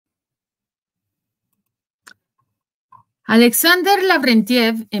Alexander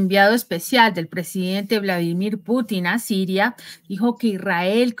Lavrentiev, enviado especial del presidente Vladimir Putin a Siria, dijo que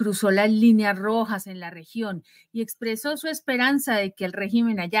Israel cruzó las líneas rojas en la región y expresó su esperanza de que el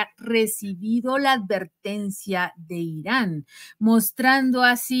régimen haya recibido la advertencia de Irán, mostrando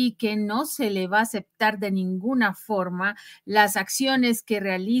así que no se le va a aceptar de ninguna forma las acciones que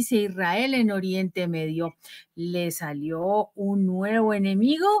realice Israel en Oriente Medio. ¿Le salió un nuevo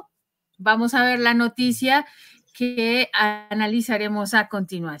enemigo? Vamos a ver la noticia que analizaremos a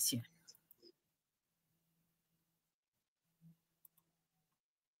continuación.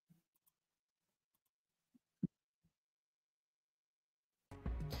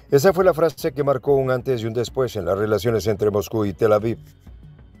 Esa fue la frase que marcó un antes y un después en las relaciones entre Moscú y Tel Aviv.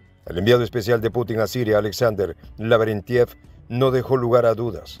 El enviado especial de Putin a Siria, Alexander Lavrentiev, no dejó lugar a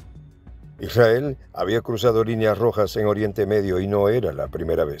dudas. Israel había cruzado líneas rojas en Oriente Medio y no era la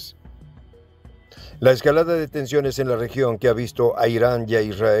primera vez. La escalada de tensiones en la región, que ha visto a Irán y a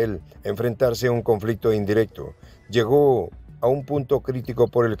Israel enfrentarse a un conflicto indirecto, llegó a un punto crítico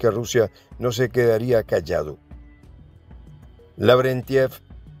por el que Rusia no se quedaría callado. Lavrentiev,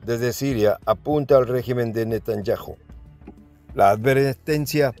 desde Siria, apunta al régimen de Netanyahu. La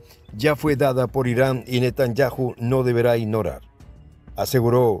advertencia ya fue dada por Irán y Netanyahu no deberá ignorar,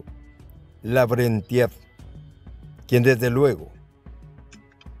 aseguró Lavrentiev, quien desde luego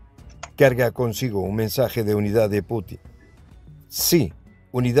carga consigo un mensaje de unidad de Putin. Sí,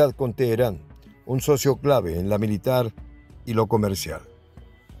 unidad con Teherán, un socio clave en la militar y lo comercial.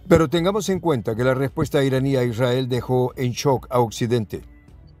 Pero tengamos en cuenta que la respuesta iraní a Israel dejó en shock a Occidente.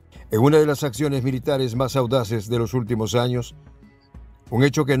 En una de las acciones militares más audaces de los últimos años, un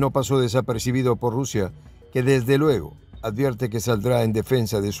hecho que no pasó desapercibido por Rusia, que desde luego advierte que saldrá en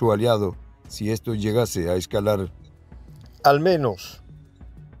defensa de su aliado si esto llegase a escalar. Al menos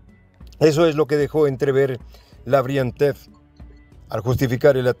eso es lo que dejó entrever Lavrentiev al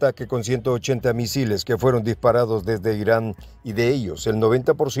justificar el ataque con 180 misiles que fueron disparados desde Irán, y de ellos el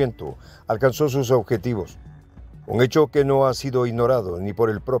 90% alcanzó sus objetivos, un hecho que no ha sido ignorado ni por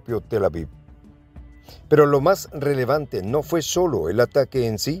el propio Tel Aviv. Pero lo más relevante no fue solo el ataque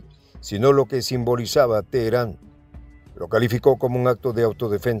en sí, sino lo que simbolizaba Teherán. Lo calificó como un acto de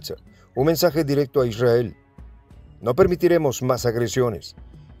autodefensa, un mensaje directo a Israel. No permitiremos más agresiones.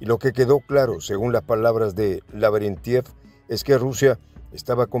 Y lo que quedó claro, según las palabras de Lavrentiev, es que Rusia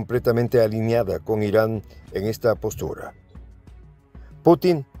estaba completamente alineada con Irán en esta postura.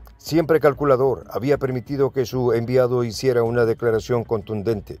 Putin, siempre calculador, había permitido que su enviado hiciera una declaración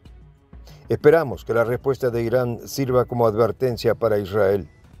contundente. Esperamos que la respuesta de Irán sirva como advertencia para Israel.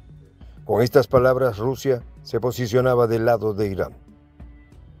 Con estas palabras, Rusia se posicionaba del lado de Irán.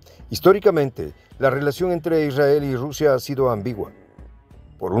 Históricamente, la relación entre Israel y Rusia ha sido ambigua.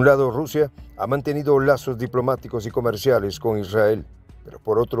 Por un lado, Rusia ha mantenido lazos diplomáticos y comerciales con Israel, pero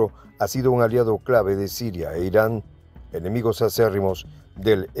por otro ha sido un aliado clave de Siria e Irán, enemigos acérrimos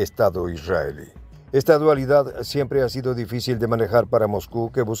del Estado israelí. Esta dualidad siempre ha sido difícil de manejar para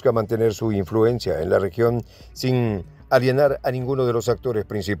Moscú, que busca mantener su influencia en la región sin alienar a ninguno de los actores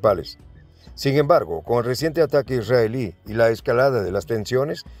principales. Sin embargo, con el reciente ataque israelí y la escalada de las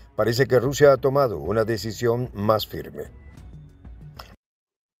tensiones, parece que Rusia ha tomado una decisión más firme.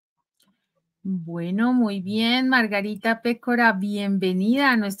 Bueno, muy bien, Margarita Pécora, bienvenida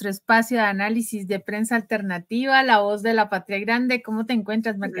a nuestro espacio de análisis de prensa alternativa, la voz de la patria grande. ¿Cómo te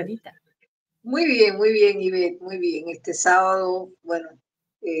encuentras, Margarita? Muy bien, Ivette, muy bien. Este sábado, bueno,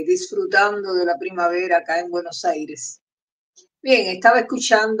 disfrutando de la primavera acá en Buenos Aires. Bien, estaba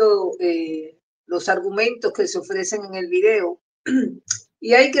escuchando los argumentos que se ofrecen en el video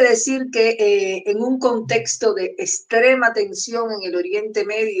y hay que decir que en un contexto de extrema tensión en el Oriente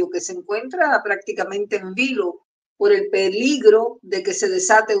Medio, que se encuentra prácticamente en vilo por el peligro de que se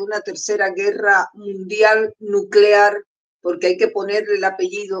desate una tercera guerra mundial nuclear, porque hay que ponerle el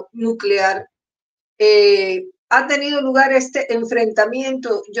apellido nuclear, ha tenido lugar este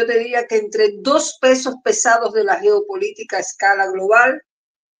enfrentamiento, yo te diría que entre dos pesos pesados de la geopolítica a escala global,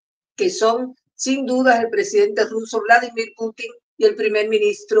 que son sin dudas el presidente ruso Vladimir Putin y el primer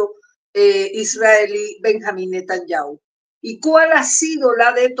ministro israelí Benjamin Netanyahu. ¿Y cuál ha sido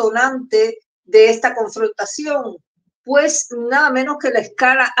la detonante de esta confrontación? Pues nada menos que la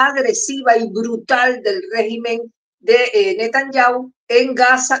escala agresiva y brutal del régimen de Netanyahu en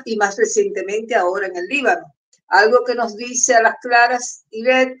Gaza y más recientemente ahora en el Líbano. Algo que nos dice a las claras,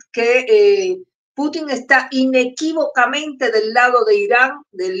 Ivette, que Putin está inequívocamente del lado de Irán,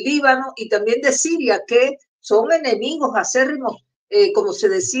 del Líbano y también de Siria, que son enemigos acérrimos, como se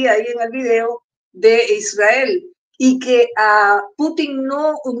decía ahí en el video, de Israel. y que a Putin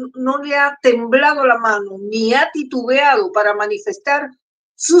no le ha temblado la mano ni ha titubeado para manifestar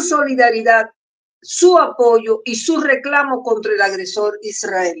su solidaridad, su apoyo y su reclamo contra el agresor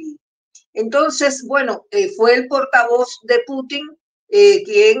israelí. Entonces, bueno, fue el portavoz de Putin,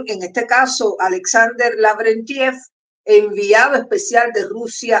 quien en este caso, Alexander Lavrentiev, enviado especial de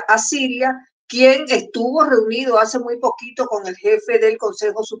Rusia a Siria, quien estuvo reunido hace muy poquito con el jefe del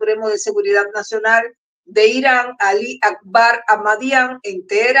Consejo Supremo de Seguridad Nacional de Irán, Ali Akbar Ahmadian, en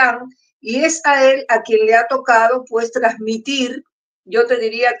Teherán, y es a él a quien le ha tocado pues transmitir, yo te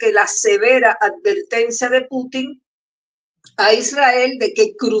diría que la severa advertencia de Putin a Israel de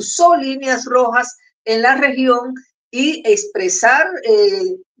que cruzó líneas rojas en la región y expresar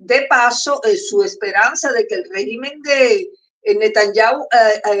de paso su esperanza de que el régimen de Netanyahu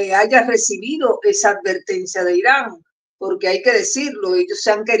haya recibido esa advertencia de Irán, porque hay que decirlo, ellos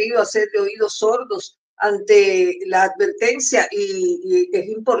se han querido hacer de oídos sordos ante la advertencia y es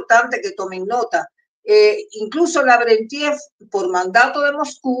importante que tomen nota. Incluso Lavrentiev, por mandato de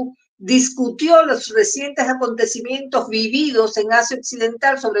Moscú, discutió los recientes acontecimientos vividos en Asia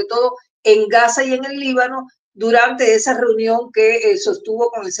Occidental, sobre todo en Gaza y en el Líbano, durante esa reunión que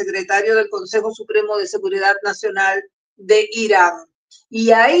sostuvo con el secretario del Consejo Supremo de Seguridad Nacional de Irán. Y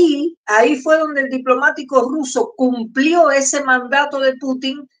ahí fue donde el diplomático ruso cumplió ese mandato de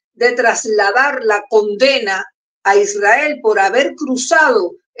Putin de trasladar la condena a Israel por haber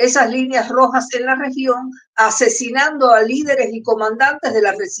cruzado esas líneas rojas en la región, asesinando a líderes y comandantes de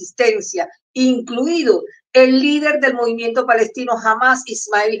la resistencia, incluido el líder del movimiento palestino Hamas,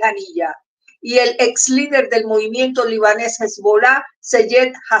 Ismail Haniyeh, y el ex líder del movimiento libanés Hezbollah,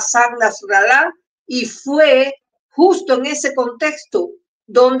 Seyed Hassan Nasrallah, y fue justo en ese contexto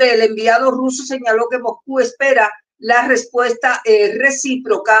donde el enviado ruso señaló que Moscú espera la respuesta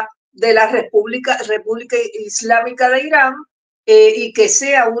recíproca de la República Islámica de Irán, y que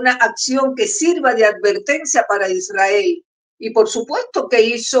sea una acción que sirva de advertencia para Israel. Y por supuesto que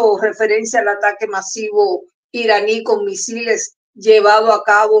hizo referencia al ataque masivo iraní con misiles llevado a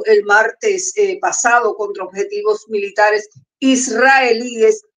cabo el martes pasado contra objetivos militares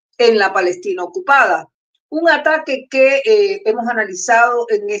israelíes en la Palestina ocupada. Un ataque que hemos analizado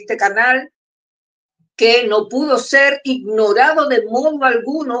en este canal, que no pudo ser ignorado de modo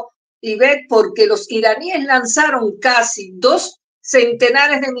alguno, Ivette, porque los iraníes lanzaron casi 2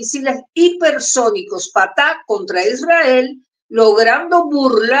 centenares de misiles hipersónicos Fatah contra Israel, logrando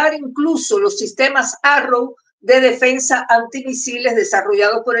burlar incluso los sistemas Arrow de defensa antimisiles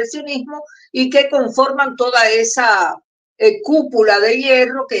desarrollados por el sionismo y que conforman toda esa cúpula de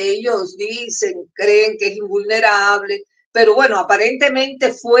hierro que ellos dicen, creen que es invulnerable, pero bueno,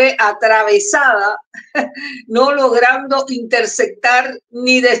 aparentemente fue atravesada, no logrando interceptar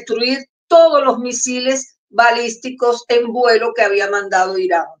ni destruir todos los misiles balísticos en vuelo que había mandado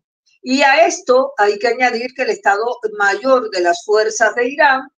Irán. Y a esto hay que añadir que el Estado Mayor de las Fuerzas de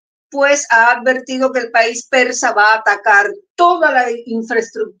Irán pues ha advertido que el país persa va a atacar toda la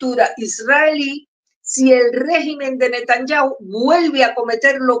infraestructura israelí si el régimen de Netanyahu vuelve a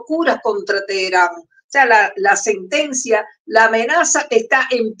cometer locuras contra Teherán. O sea, la sentencia, la amenaza está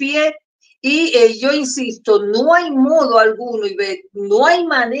en pie y yo insisto, no hay modo alguno, Ivette, no hay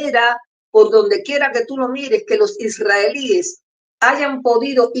manera, por donde quiera que tú lo mires, que los israelíes hayan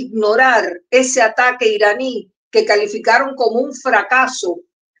podido ignorar ese ataque iraní que calificaron como un fracaso,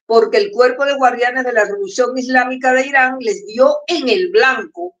 porque el Cuerpo de Guardianes de la Revolución Islámica de Irán les dio en el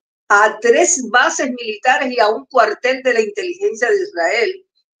blanco a 3 bases militares y a un cuartel de la inteligencia de Israel,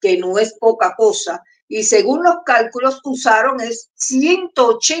 que no es poca cosa. Y según los cálculos usaron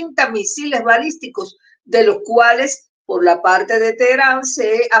 180 misiles balísticos, de los cuales por la parte de Teherán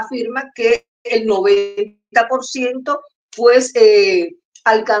se afirma que el 90% pues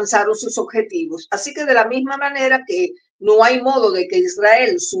alcanzaron sus objetivos. Así que de la misma manera que no hay modo de que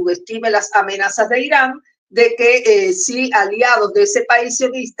Israel subestime las amenazas de Irán, de que si aliados de ese país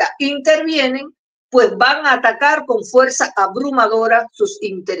sionista intervienen, pues van a atacar con fuerza abrumadora sus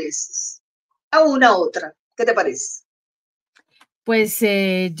intereses. A una otra. ¿Qué te parece? Pues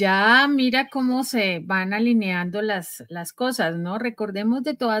ya mira cómo se van alineando las cosas, ¿no? Recordemos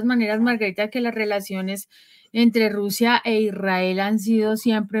de todas maneras, Margarita, que las relaciones entre Rusia e Israel han sido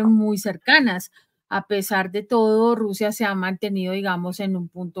siempre muy cercanas. A pesar de todo, Rusia se ha mantenido, digamos, en un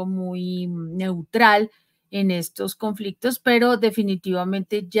punto muy neutral en estos conflictos, pero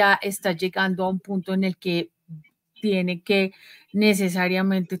definitivamente ya está llegando a un punto en el que tiene que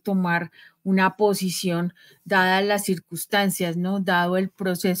necesariamente tomar una posición dadas las circunstancias, ¿no? Dado el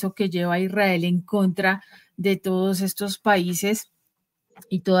proceso que lleva Israel en contra de todos estos países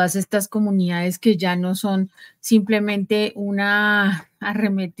y todas estas comunidades que ya no son simplemente una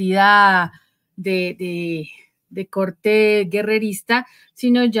arremetida de corte guerrerista,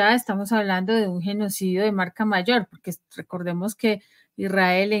 sino ya estamos hablando de un genocidio de marca mayor, porque recordemos que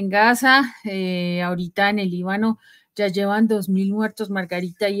Israel en Gaza, ahorita en el Líbano, ya llevan 2.000 muertos,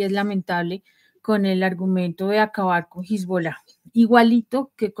 Margarita, y es lamentable, con el argumento de acabar con Hezbollah,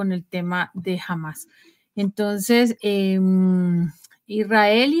 igualito que con el tema de Hamas. Entonces,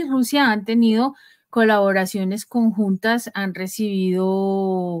 Israel y Rusia han tenido colaboraciones conjuntas, han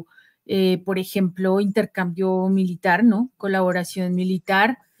recibido, por ejemplo, intercambio militar, ¿no? Colaboración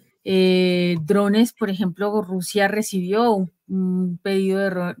militar, drones, por ejemplo, Rusia recibió un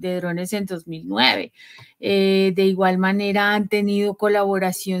pedido de drones en 2009. De igual manera han tenido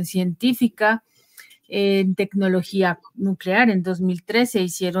colaboración científica en tecnología nuclear. En 2013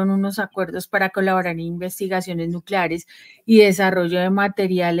 hicieron unos acuerdos para colaborar en investigaciones nucleares y desarrollo de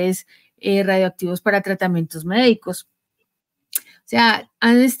materiales radioactivos para tratamientos médicos. O sea,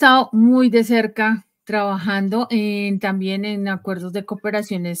 han estado muy de cerca trabajando también en acuerdos de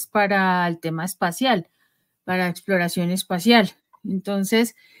cooperaciones para el tema espacial, para exploración espacial.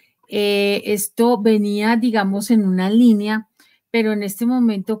 Entonces, esto venía, digamos, en una línea, pero en este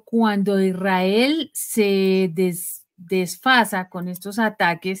momento, cuando Israel se desfasa con estos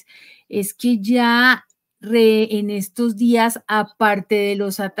ataques, es que ya en estos días, aparte de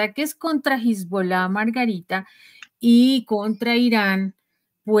los ataques contra Hezbollah, Margarita, y contra Irán,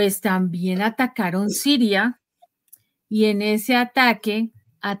 pues también atacaron Siria, y en ese ataque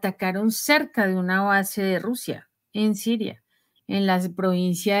atacaron cerca de una base de Rusia en Siria, en la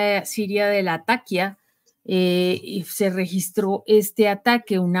provincia siria de Latakia, y se registró este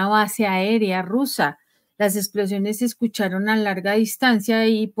ataque, una base aérea rusa. Las explosiones se escucharon a larga distancia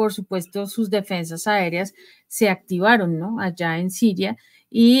y, por supuesto, sus defensas aéreas se activaron, ¿no? Allá en Siria,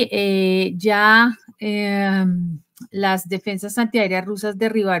 y las defensas antiaéreas rusas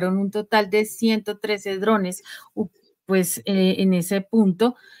derribaron un total de 113 drones, pues en ese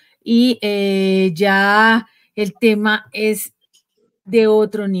punto, y ya el tema es de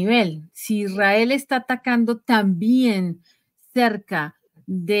otro nivel. Si Israel está atacando también cerca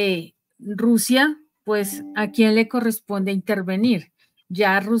de Rusia, pues ¿a quién le corresponde intervenir?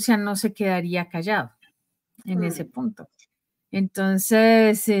 Ya Rusia no se quedaría callado en ese punto.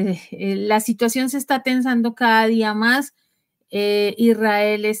 Entonces, la situación se está tensando cada día más.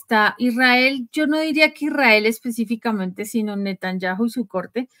 Israel, yo no diría que Israel específicamente, sino Netanyahu y su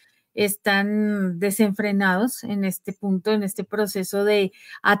corte están desenfrenados en este punto, en este proceso de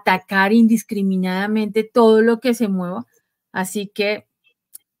atacar indiscriminadamente todo lo que se mueva. Así que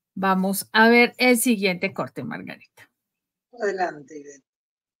vamos a ver el siguiente corte, Margarita. Adelante, Ivette.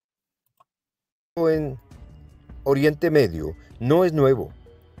 En Oriente Medio no es nuevo,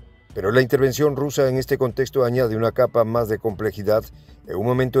 pero la intervención rusa en este contexto añade una capa más de complejidad en un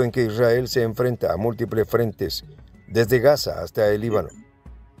momento en que Israel se enfrenta a múltiples frentes, desde Gaza hasta el Líbano.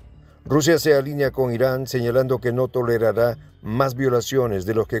 Rusia se alinea con Irán señalando que no tolerará más violaciones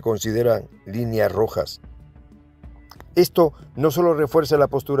de los que consideran líneas rojas. Esto no solo refuerza la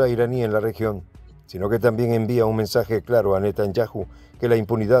postura iraní en la región, sino que también envía un mensaje claro a Netanyahu que la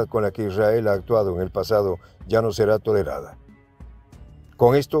impunidad con la que Israel ha actuado en el pasado ya no será tolerada.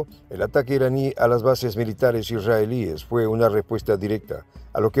 Con esto, el ataque iraní a las bases militares israelíes fue una respuesta directa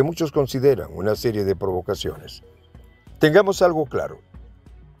a lo que muchos consideran una serie de provocaciones. Tengamos algo claro.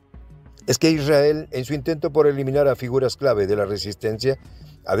 Es que Israel, en su intento por eliminar a figuras clave de la resistencia,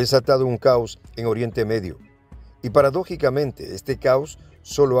 ha desatado un caos en Oriente Medio. Y paradójicamente, este caos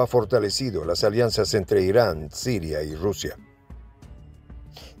solo ha fortalecido las alianzas entre Irán, Siria y Rusia.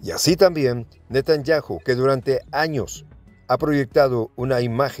 Y así también, Netanyahu, que durante años ha proyectado una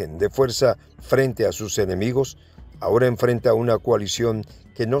imagen de fuerza frente a sus enemigos, ahora enfrenta una coalición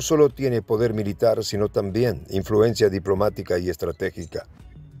que no solo tiene poder militar, sino también influencia diplomática y estratégica.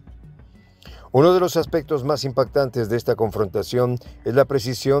 Uno de los aspectos más impactantes de esta confrontación es la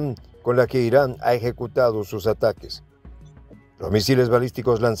precisión con la que Irán ha ejecutado sus ataques. Los misiles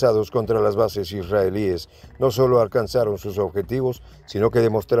balísticos lanzados contra las bases israelíes no solo alcanzaron sus objetivos, sino que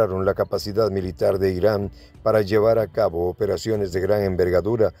demostraron la capacidad militar de Irán para llevar a cabo operaciones de gran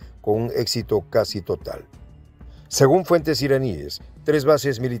envergadura con un éxito casi total. Según fuentes iraníes, 3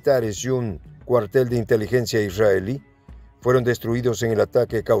 bases militares y un cuartel de inteligencia israelí fueron destruidos en el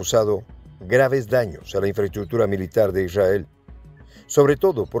ataque causado graves daños a la infraestructura militar de Israel, sobre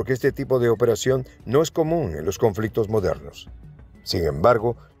todo porque este tipo de operación no es común en los conflictos modernos. Sin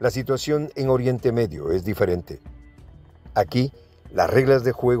embargo, la situación en Oriente Medio es diferente. Aquí, las reglas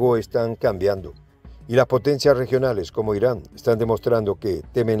de juego están cambiando, Y las potencias regionales como Irán están demostrando que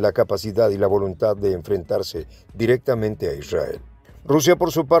temen la capacidad y la voluntad de enfrentarse directamente a Israel. Rusia,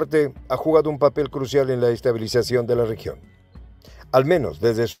 por su parte, ha jugado un papel crucial en la estabilización de la región, al menos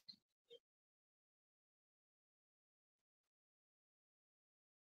desde su...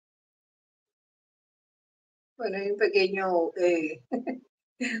 Bueno, hay un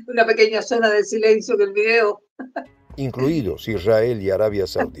una pequeña zona de silencio en el video. incluidos Israel y Arabia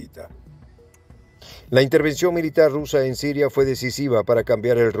Saudita. La intervención militar rusa en Siria fue decisiva para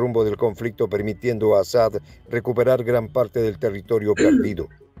cambiar el rumbo del conflicto, permitiendo a Assad recuperar gran parte del territorio perdido.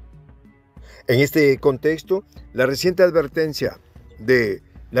 En este contexto, la reciente advertencia de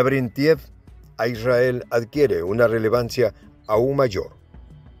Lavrentiev a Israel adquiere una relevancia aún mayor.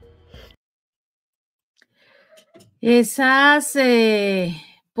 Esas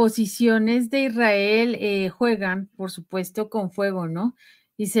posiciones de Israel juegan, por supuesto, con fuego, ¿no?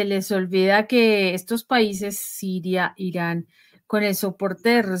 Y se les olvida que estos países, Siria, Irán, con el soporte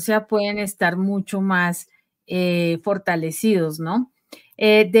de Rusia pueden estar mucho más fortalecidos, ¿no?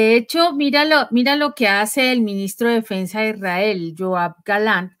 De hecho, mira lo que hace el ministro de Defensa de Israel, Yoav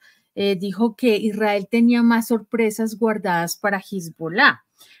Gallant, dijo que Israel tenía más sorpresas guardadas para Hezbollah,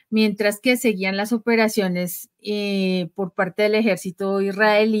 mientras que seguían las operaciones por parte del ejército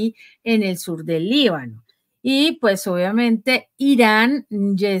israelí en el sur del Líbano. Y pues obviamente Irán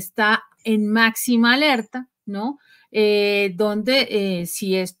ya está en máxima alerta, ¿no? Donde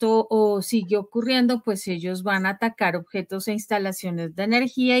si esto sigue ocurriendo, pues ellos van a atacar objetos e instalaciones de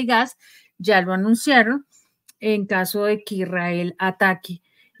energía y gas, ya lo anunciaron, en caso de que Israel ataque.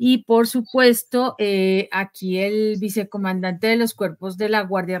 Y por supuesto, aquí el vicecomandante de los cuerpos de la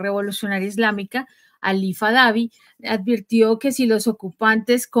Guardia Revolucionaria Islámica, Ali Fadavi, advirtió que si los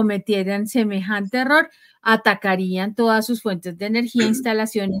ocupantes cometieran semejante error, atacarían todas sus fuentes de energía,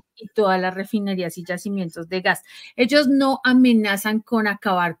 instalaciones y todas las refinerías y yacimientos de gas. Ellos no amenazan con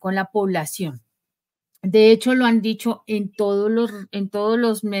acabar con la población. De hecho, lo han dicho en todos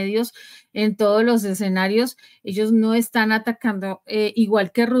los medios, en todos los escenarios. Ellos no están atacando,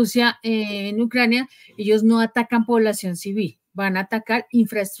 igual que Rusia en Ucrania, ellos no atacan población civil, van a atacar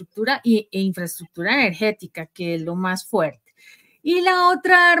infraestructura e infraestructura energética, que es lo más fuerte. Y la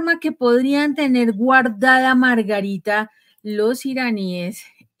otra arma que podrían tener guardada, Margarita, los iraníes,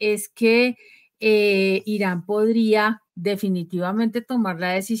 es que Irán podría definitivamente tomar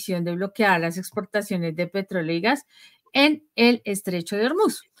la decisión de bloquear las exportaciones de petróleo y gas en el estrecho de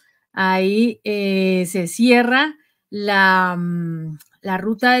Hormuz. Ahí se cierra la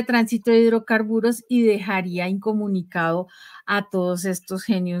ruta de tránsito de hidrocarburos y dejaría incomunicado a todos estos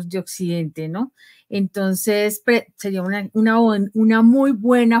genios de Occidente, ¿no? Entonces sería una muy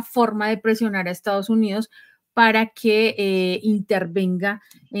buena forma de presionar a Estados Unidos para que intervenga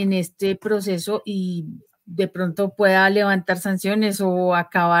en este proceso y de pronto pueda levantar sanciones o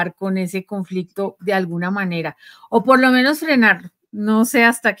acabar con ese conflicto de alguna manera, o por lo menos frenarlo. No sé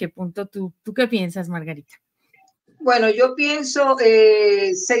hasta qué punto ¿tú qué piensas, Margarita? Bueno, yo pienso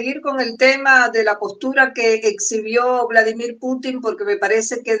seguir con el tema de la postura que exhibió Vladimir Putin, porque me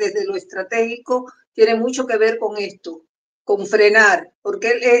parece que desde lo estratégico tiene mucho que ver con esto, con frenar,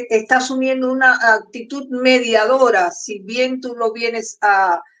 porque él está asumiendo una actitud mediadora, si bien tú lo vienes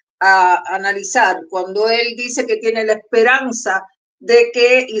a analizar, cuando él dice que tiene la esperanza de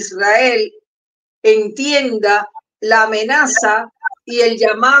que Israel entienda la amenaza y el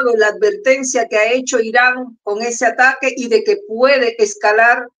llamado, la advertencia que ha hecho Irán con ese ataque y de que puede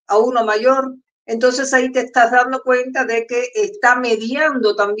escalar a uno mayor. Entonces ahí te estás dando cuenta de que está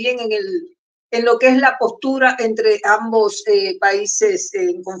mediando también en lo que es la postura entre ambos países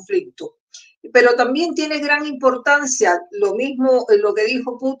en conflicto. Pero también tiene gran importancia lo mismo lo que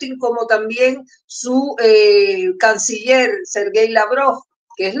dijo Putin, como también su canciller Sergei Lavrov,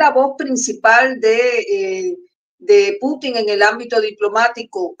 que es la voz principal de Putin en el ámbito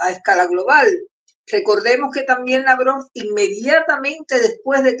diplomático a escala global. Recordemos que también Lavrov, inmediatamente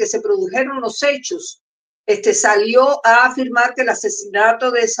después de que se produjeron los hechos, salió a afirmar que el asesinato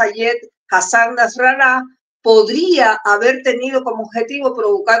de Sayed Hassan Nasrallah podría haber tenido como objetivo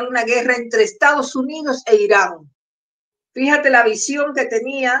provocar una guerra entre Estados Unidos e Irán. Fíjate la visión que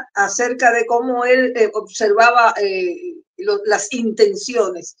tenía acerca de cómo él observaba las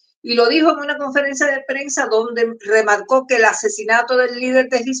intenciones. Y lo dijo en una conferencia de prensa donde remarcó que el asesinato del líder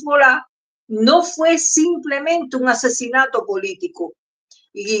de Hezbollah no fue simplemente un asesinato político.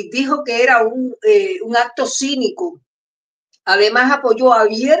 Y dijo que era un acto cínico. Además, apoyó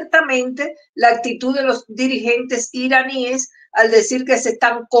abiertamente la actitud de los dirigentes iraníes al decir que se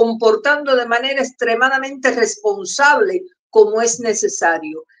están comportando de manera extremadamente responsable como es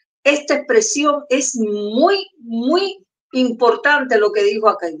necesario. esta expresión es muy, muy importante lo que dijo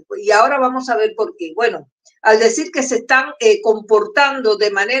acá. Y ahora vamos a ver por qué. Bueno, al decir que se están comportando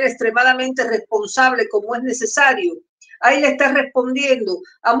de manera extremadamente responsable como es necesario, ahí le está respondiendo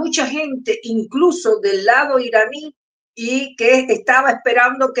a mucha gente, incluso del lado iraní, y que estaba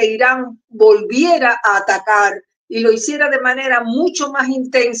esperando que Irán volviera a atacar y lo hiciera de manera mucho más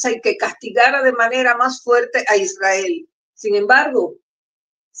intensa y que castigara de manera más fuerte a Israel. Sin embargo,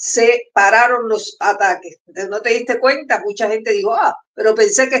 se pararon los ataques. ¿No te diste cuenta? Mucha gente dijo, pero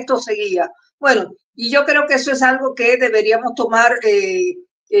pensé que esto seguía. Bueno, y yo creo que eso es algo que deberíamos tomar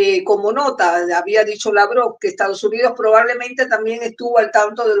como nota. Había dicho Lavrov que Estados Unidos probablemente también estuvo al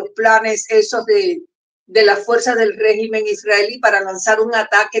tanto de los planes esos de las fuerzas del régimen israelí para lanzar un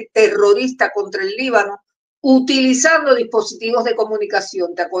ataque terrorista contra el Líbano utilizando dispositivos de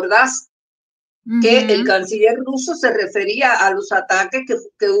comunicación. ¿Te acordás? Que el canciller ruso se refería a los ataques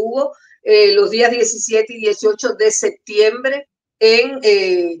que hubo los días 17 y 18 de septiembre en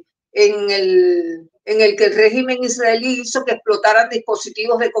el que el régimen israelí hizo que explotaran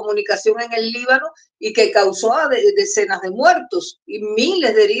dispositivos de comunicación en el Líbano y que causó decenas de muertos y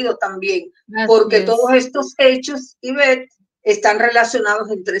miles de heridos también, porque todos estos hechos, Ivette, están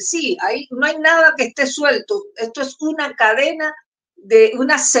relacionados entre sí. Ahí no hay nada que esté suelto. Esto es una cadena de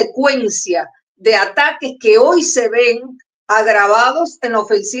una secuencia de ataques que hoy se ven agravados en la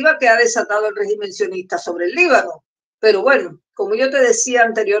ofensiva que ha desatado el régimen sionista sobre el Líbano. Pero bueno, como yo te decía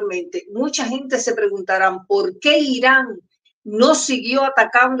anteriormente, mucha gente se preguntará por qué Irán no siguió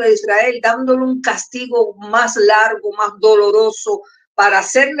atacando a Israel, dándole un castigo más largo, más doloroso, para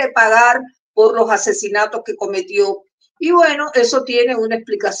hacerle pagar por los asesinatos que cometió. Y bueno, eso tiene una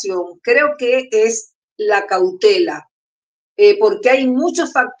explicación. Creo que es la cautela. Porque hay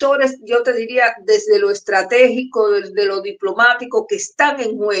muchos factores, yo te diría, desde lo estratégico, desde lo diplomático, que están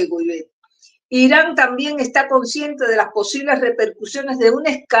en juego. Irán también está consciente de las posibles repercusiones de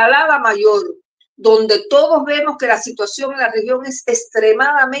una escalada mayor, donde todos vemos que la situación en la región es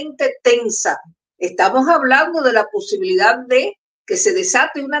extremadamente tensa. Estamos hablando de la posibilidad de que se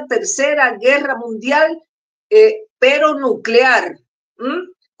desate una tercera guerra mundial, pero nuclear.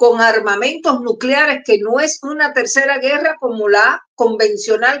 Con armamentos nucleares, que no es una tercera guerra como la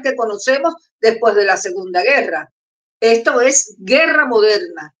convencional que conocemos después de la Segunda Guerra. Esto es guerra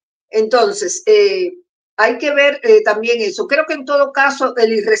moderna. Entonces, hay que ver también eso. Creo que en todo caso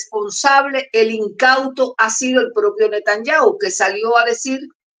el irresponsable, el incauto ha sido el propio Netanyahu, que salió a decir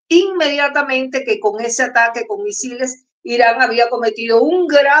inmediatamente que con ese ataque con misiles Irán había cometido un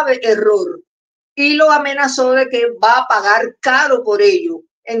grave error y lo amenazó de que va a pagar caro por ello.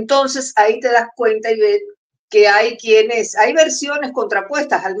 Entonces ahí te das cuenta y ves que hay versiones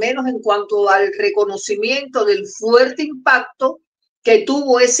contrapuestas, al menos en cuanto al reconocimiento del fuerte impacto que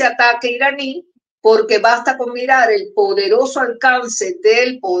tuvo ese ataque iraní, porque basta con mirar el poderoso alcance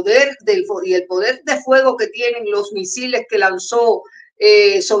del poder y el poder de fuego que tienen los misiles que lanzó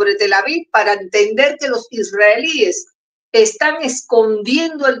sobre Tel Aviv para entender que los israelíes están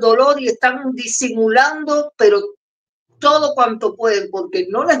escondiendo el dolor y están disimulando, pero todo cuanto pueden, porque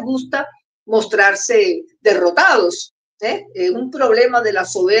no les gusta mostrarse derrotados. Un problema de la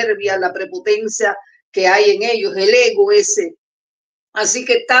soberbia, la prepotencia que hay en ellos, el ego ese. Así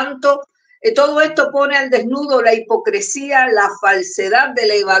que todo esto pone al desnudo la hipocresía, la falsedad de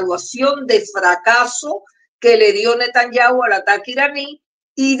la evaluación de fracaso que le dio Netanyahu al ataque iraní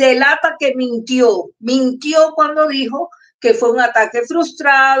y delata que mintió cuando dijo que fue un ataque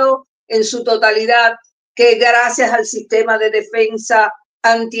frustrado en su totalidad, que gracias al sistema de defensa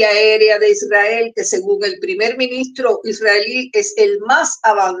antiaérea de Israel, que según el primer ministro israelí es el más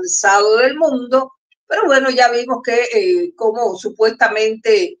avanzado del mundo, pero bueno, ya vimos que como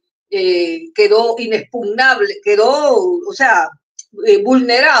supuestamente quedó inexpugnable,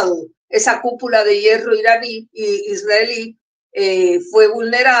 vulnerado esa cúpula de hierro iraní y israelí, fue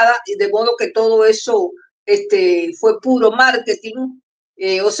vulnerada, de modo que todo eso fue puro marketing.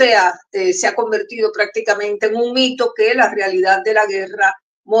 Se ha convertido prácticamente en un mito que la realidad de la guerra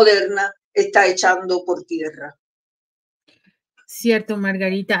moderna está echando por tierra. Cierto,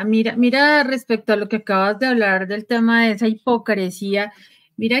 Margarita. Mira respecto a lo que acabas de hablar del tema de esa hipocresía,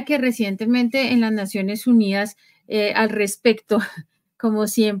 mira que recientemente en las Naciones Unidas al respecto, como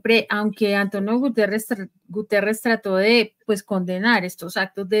siempre, aunque Antonio Guterres trató de condenar estos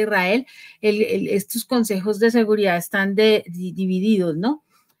actos de Israel, estos consejos de seguridad están divididos, ¿no?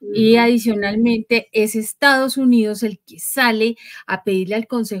 Y adicionalmente es Estados Unidos el que sale a pedirle al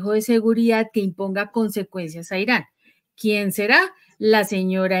Consejo de Seguridad que imponga consecuencias a Irán. ¿Quién será? La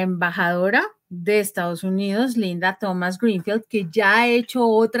señora embajadora de Estados Unidos, Linda Thomas Greenfield, que ya ha hecho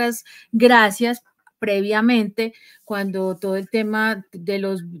otras gracias previamente cuando todo el tema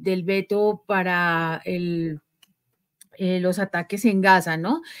del veto para los ataques en Gaza,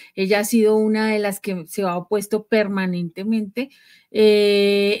 ¿no? Ella ha sido una de las que se ha opuesto permanentemente.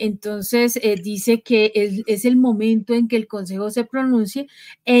 Entonces, dice que es el momento en que el Consejo se pronuncie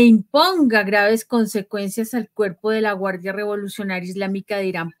e imponga graves consecuencias al cuerpo de la Guardia Revolucionaria Islámica de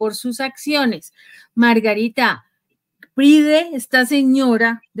Irán por sus acciones. Margarita, pide esta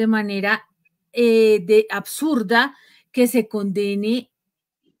señora de manera absurda que se condene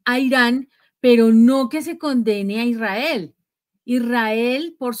a Irán, pero no que se condene a Israel.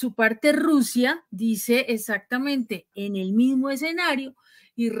 Israel, por su parte, Rusia, dice exactamente en el mismo escenario,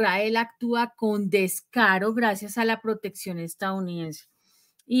 Israel actúa con descaro gracias a la protección estadounidense.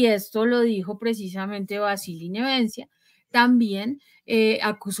 Y esto lo dijo precisamente Vasily Nevencia. También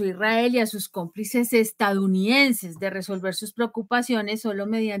acusó a Israel y a sus cómplices estadounidenses de resolver sus preocupaciones solo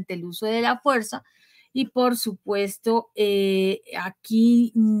mediante el uso de la fuerza. Y por supuesto,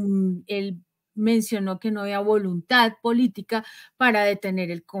 aquí él mencionó que no había voluntad política para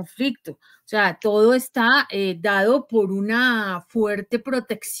detener el conflicto. O sea, todo está dado por una fuerte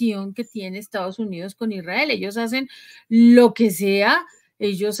protección que tiene Estados Unidos con Israel. Ellos hacen lo que sea,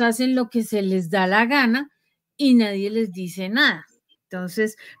 ellos hacen lo que se les da la gana y nadie les dice nada.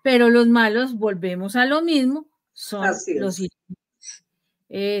 Entonces, pero los malos, volvemos a lo mismo, son los iraníes.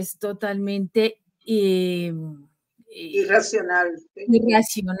 Es totalmente irracional.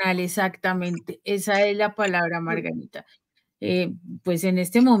 Irracional, exactamente. Esa es la palabra, Margarita. Pues en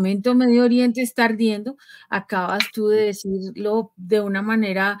este momento Medio Oriente está ardiendo. Acabas tú de decirlo de una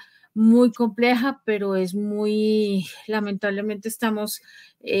manera muy compleja, pero es muy, lamentablemente estamos,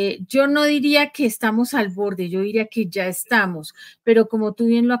 yo no diría que estamos al borde, yo diría que ya estamos, pero como tú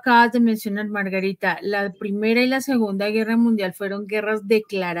bien lo acabas de mencionar, Margarita, la Primera y la Segunda Guerra Mundial fueron guerras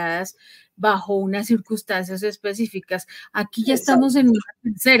declaradas bajo unas circunstancias específicas. Aquí ya estamos en una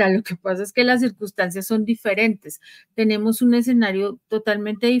tercera, lo que pasa es que las circunstancias son diferentes. Tenemos un escenario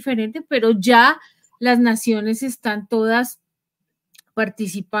totalmente diferente, pero ya las naciones están todas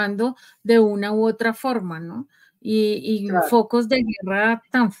participando de una u otra forma, ¿no? Y claro, focos de guerra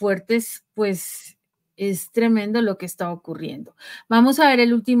tan fuertes, pues es tremendo lo que está ocurriendo. Vamos a ver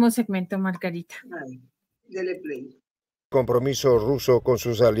el último segmento, Margarita. Dele play. Compromiso ruso con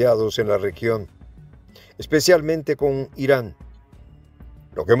sus aliados en la región, especialmente con Irán.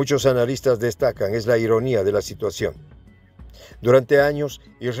 Lo que muchos analistas destacan es la ironía de la situación. Durante años,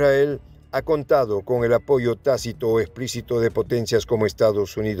 Israel ha contado con el apoyo tácito o explícito de potencias como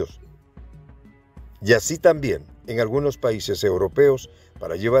Estados Unidos. Y así también en algunos países europeos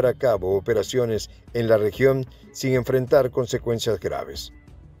para llevar a cabo operaciones en la región sin enfrentar consecuencias graves.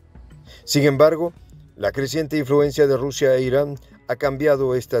 Sin embargo, la creciente influencia de Rusia e Irán ha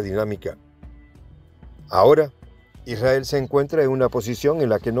cambiado esta dinámica. Ahora, Israel se encuentra en una posición en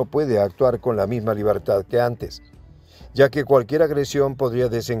la que no puede actuar con la misma libertad que antes, ya que cualquier agresión podría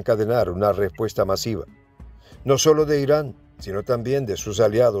desencadenar una respuesta masiva, no solo de Irán, sino también de sus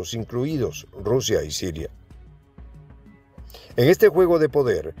aliados, incluidos Rusia y Siria. En este juego de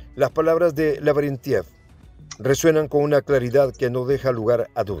poder, las palabras de Lavrentiev resuenan con una claridad que no deja lugar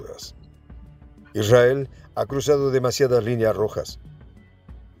a dudas. Israel ha cruzado demasiadas líneas rojas.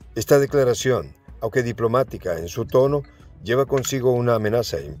 Esta declaración, aunque diplomática en su tono, lleva consigo una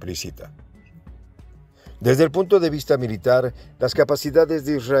amenaza implícita. Desde el punto de vista militar, las capacidades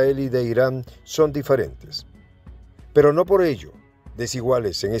de Israel y de Irán son diferentes, pero no por ello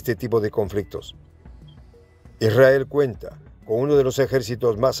desiguales en este tipo de conflictos. Israel cuenta con uno de los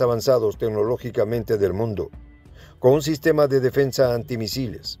ejércitos más avanzados tecnológicamente del mundo, con un sistema de defensa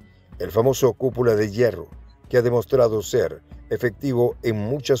antimisiles, el famoso cúpula de hierro, que ha demostrado ser efectivo en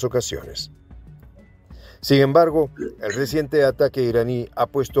muchas ocasiones. Sin embargo, el reciente ataque iraní ha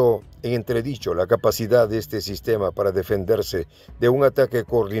puesto en entredicho la capacidad de este sistema para defenderse de un ataque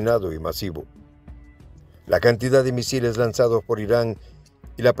coordinado y masivo. La cantidad de misiles lanzados por Irán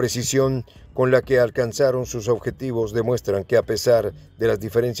y la precisión con la que alcanzaron sus objetivos demuestran que, a pesar de las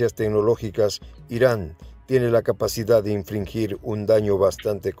diferencias tecnológicas, Irán tiene la capacidad de infligir un daño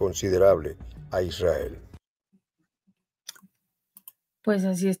bastante considerable a Israel. Pues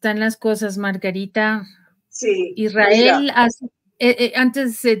así están las cosas, Margarita. Sí, Israel,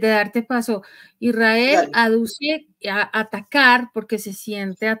 antes de darte paso, Israel aduce a atacar porque se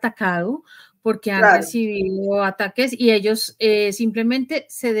siente atacado, porque han recibido ataques y ellos simplemente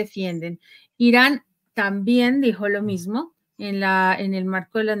se defienden. Irán también dijo lo mismo en el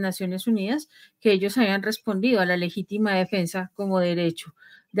marco de las Naciones Unidas, que ellos habían respondido a la legítima defensa como derecho.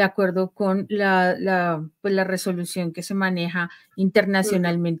 de acuerdo con pues la resolución que se maneja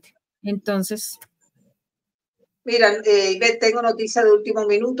internacionalmente. Entonces... Mira, Ivette, tengo noticia de último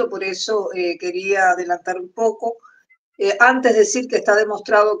minuto, por eso quería adelantar un poco. Antes decir que está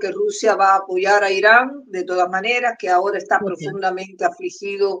demostrado que Rusia va a apoyar a Irán de todas maneras, que ahora está profundamente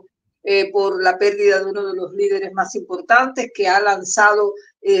afligido por la pérdida de uno de los líderes más importantes, que ha lanzado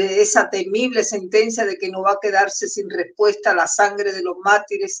esa temible sentencia de que no va a quedarse sin respuesta a la sangre de los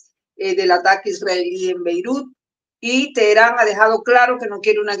mártires del ataque israelí en Beirut. Y Teherán ha dejado claro que no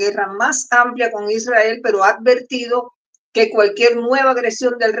quiere una guerra más amplia con Israel, pero ha advertido que cualquier nueva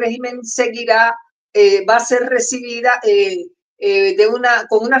agresión del régimen seguirá, va a ser recibida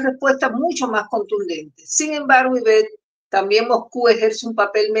con una respuesta mucho más contundente. Sin embargo, Ivette, también Moscú ejerce un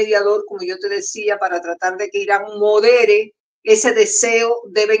papel mediador, como yo te decía, para tratar de que Irán modere ese deseo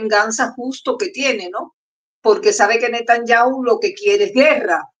de venganza justo que tiene, ¿no? Porque sabe que Netanyahu lo que quiere es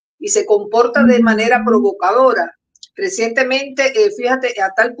guerra y se comporta de manera provocadora. Recientemente, fíjate, a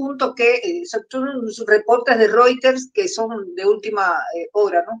tal punto que son reportes de Reuters que son de última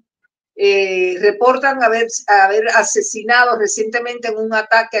hora, ¿no? Reportan haber asesinado recientemente en un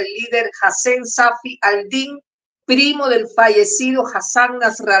ataque al líder Hassan Safi al-Din, primo del fallecido Hassan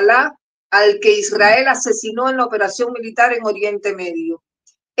Nasrallah, al que Israel asesinó en la operación militar en Oriente Medio.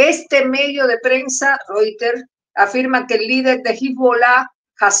 Este medio de prensa, Reuters, afirma que el líder de Hezbollah,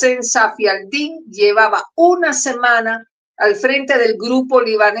 Hassan Safi al-Din, llevaba una semana al frente del grupo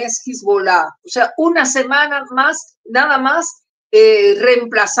libanés Hezbollah, o sea, una semana más, nada más,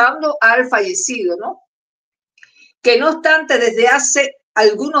 reemplazando al fallecido, ¿no? Que no obstante, desde hace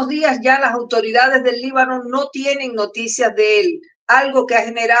algunos días ya las autoridades del Líbano no tienen noticias de él, algo que ha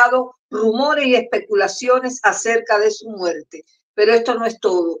generado rumores y especulaciones acerca de su muerte. Pero esto no es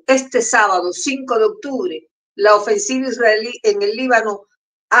todo. Este sábado, 5 de octubre, la ofensiva israelí en el Líbano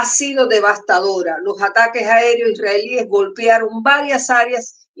ha sido devastadora. Los ataques aéreos israelíes golpearon varias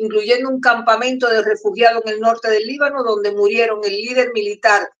áreas, incluyendo un campamento de refugiados en el norte del Líbano, donde murieron el líder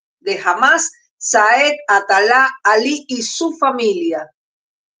militar de Hamas, Saed Atalá Ali, y su familia.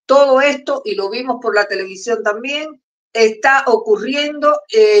 Todo esto, y lo vimos por la televisión también, está ocurriendo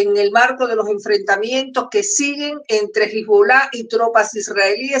en el marco de los enfrentamientos que siguen entre Hezbollah y tropas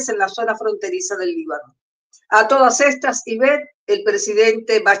israelíes en la zona fronteriza del Líbano. A todas estas, Ivette, el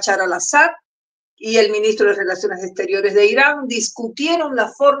presidente Bashar al-Assad y el ministro de Relaciones Exteriores de Irán discutieron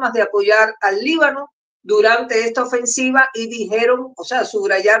las formas de apoyar al Líbano durante esta ofensiva y dijeron, o sea,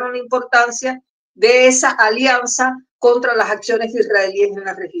 subrayaron la importancia de esa alianza contra las acciones israelíes en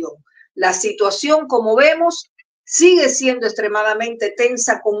la región. La situación, como vemos, sigue siendo extremadamente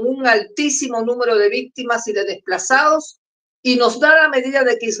tensa, con un altísimo número de víctimas y de desplazados, y nos da la medida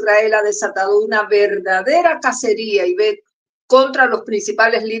de que Israel ha desatado una verdadera cacería, Ivette, contra los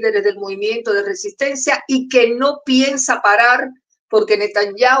principales líderes del movimiento de resistencia, y que no piensa parar, porque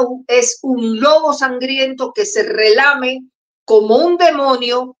Netanyahu es un lobo sangriento que se relame como un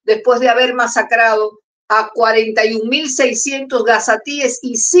demonio después de haber masacrado a 41.600 gazatíes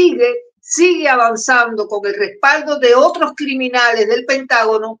y sigue avanzando con el respaldo de otros criminales del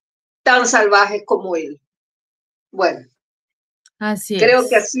Pentágono tan salvajes como él. Bueno, creo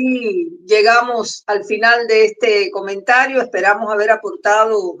que así llegamos al final de este comentario. Esperamos haber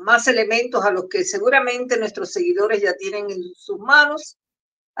aportado más elementos a los que seguramente nuestros seguidores ya tienen en sus manos.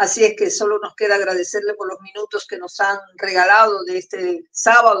 Así es que solo nos queda agradecerle por los minutos que nos han regalado de este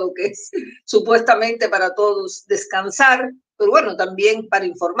sábado, que es supuestamente para todos descansar, pero bueno, también para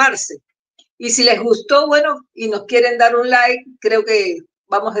informarse. Y si les gustó, bueno, y nos quieren dar un like, creo que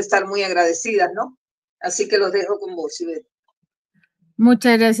vamos a estar muy agradecidas, ¿no? Así que los dejo con vos, Ivette.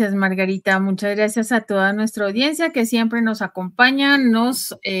 Muchas gracias, Margarita. Muchas gracias a toda nuestra audiencia que siempre nos acompaña,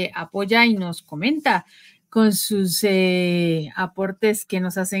 nos apoya y nos comenta con sus aportes que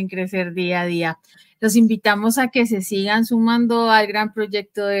nos hacen crecer día a día. Los invitamos a que se sigan sumando al gran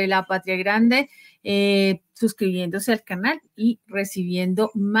proyecto de la Patria Grande, suscribiéndose al canal y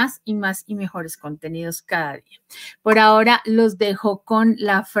recibiendo más y más y mejores contenidos cada día. Por ahora los dejo con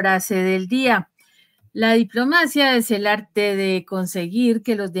la frase del día. La diplomacia es el arte de conseguir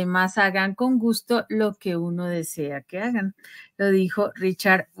que los demás hagan con gusto lo que uno desea que hagan. Lo dijo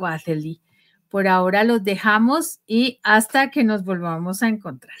Richard Watley. Por ahora los dejamos y hasta que nos volvamos a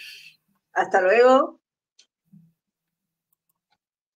encontrar. Hasta luego.